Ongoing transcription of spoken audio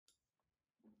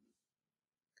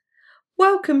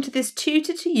Welcome to this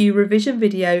Tutor to You revision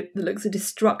video that looks at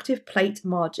destructive plate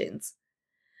margins.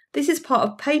 This is part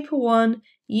of Paper 1,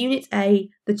 Unit A,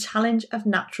 The Challenge of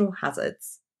Natural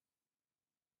Hazards.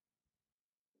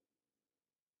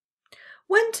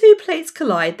 When two plates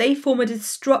collide, they form a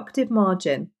destructive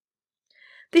margin.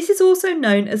 This is also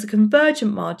known as a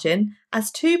convergent margin,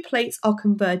 as two plates are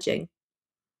converging.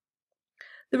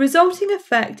 The resulting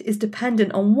effect is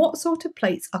dependent on what sort of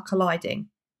plates are colliding.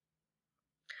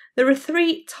 There are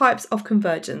three types of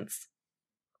convergence.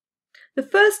 The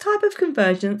first type of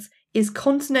convergence is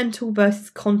continental versus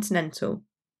continental.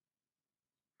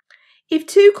 If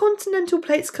two continental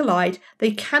plates collide,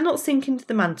 they cannot sink into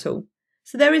the mantle,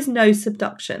 so there is no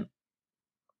subduction.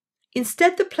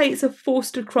 Instead, the plates are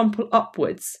forced to crumple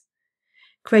upwards,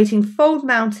 creating fold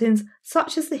mountains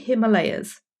such as the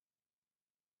Himalayas.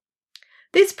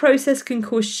 This process can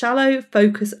cause shallow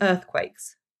focus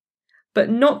earthquakes, but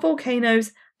not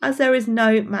volcanoes, as there is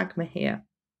no magma here.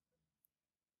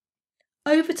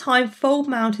 Over time, fold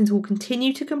mountains will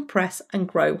continue to compress and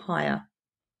grow higher.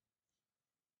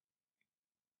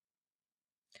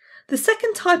 The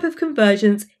second type of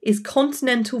convergence is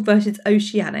continental versus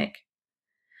oceanic.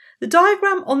 The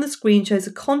diagram on the screen shows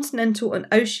a continental and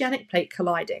oceanic plate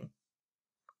colliding.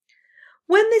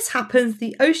 When this happens,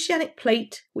 the oceanic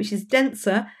plate, which is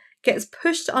denser, gets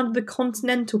pushed under the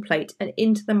continental plate and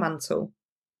into the mantle.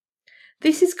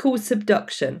 This is called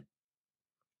subduction.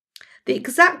 The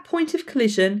exact point of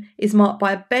collision is marked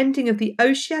by a bending of the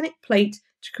oceanic plate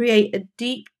to create a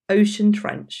deep ocean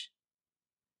trench.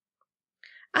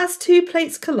 As two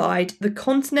plates collide, the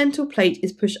continental plate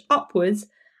is pushed upwards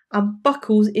and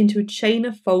buckles into a chain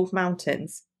of fold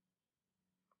mountains.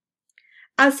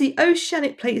 As the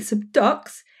oceanic plate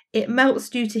subducts, it melts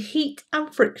due to heat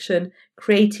and friction,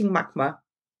 creating magma.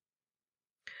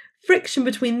 Friction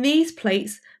between these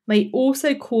plates may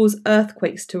also cause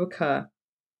earthquakes to occur.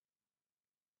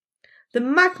 The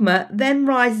magma then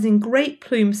rises in great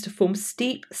plumes to form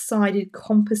steep-sided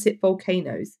composite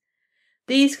volcanoes.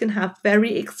 These can have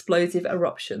very explosive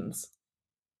eruptions.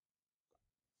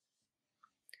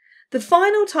 The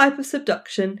final type of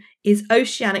subduction is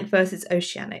oceanic versus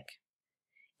oceanic.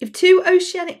 If two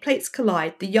oceanic plates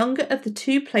collide, the younger of the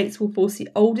two plates will force the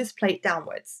oldest plate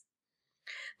downwards.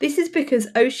 This is because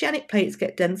oceanic plates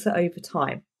get denser over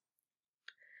time.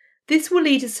 This will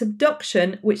lead to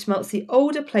subduction, which melts the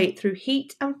older plate through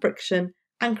heat and friction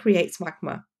and creates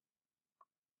magma.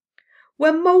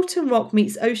 When molten rock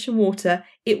meets ocean water,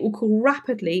 it will cool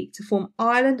rapidly to form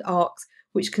island arcs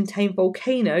which contain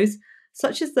volcanoes,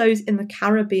 such as those in the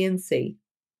Caribbean Sea.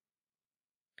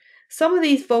 Some of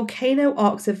these volcano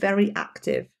arcs are very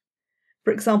active.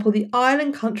 For example, the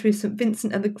island country of St.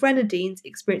 Vincent and the Grenadines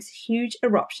experienced a huge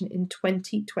eruption in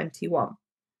 2021.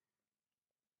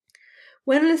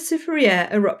 When Le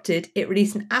Soufriere erupted, it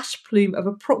released an ash plume of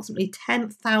approximately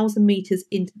 10,000 metres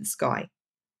into the sky.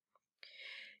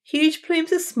 Huge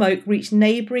plumes of smoke reached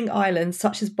neighbouring islands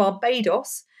such as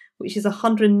Barbados, which is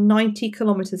 190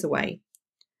 kilometres away.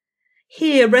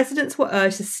 Here, residents were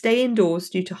urged to stay indoors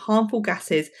due to harmful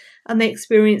gases, and they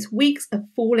experienced weeks of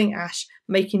falling ash,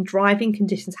 making driving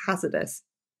conditions hazardous.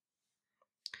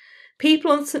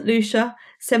 People on St. Lucia,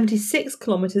 76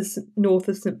 kilometres north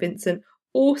of St. Vincent,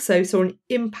 also saw an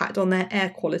impact on their air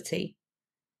quality.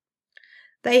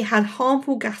 They had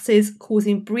harmful gases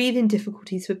causing breathing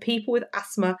difficulties for people with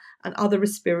asthma and other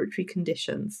respiratory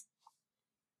conditions.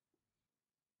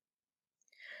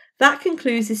 That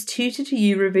concludes this Tutor to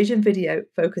You revision video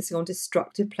focusing on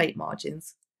destructive plate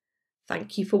margins.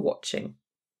 Thank you for watching.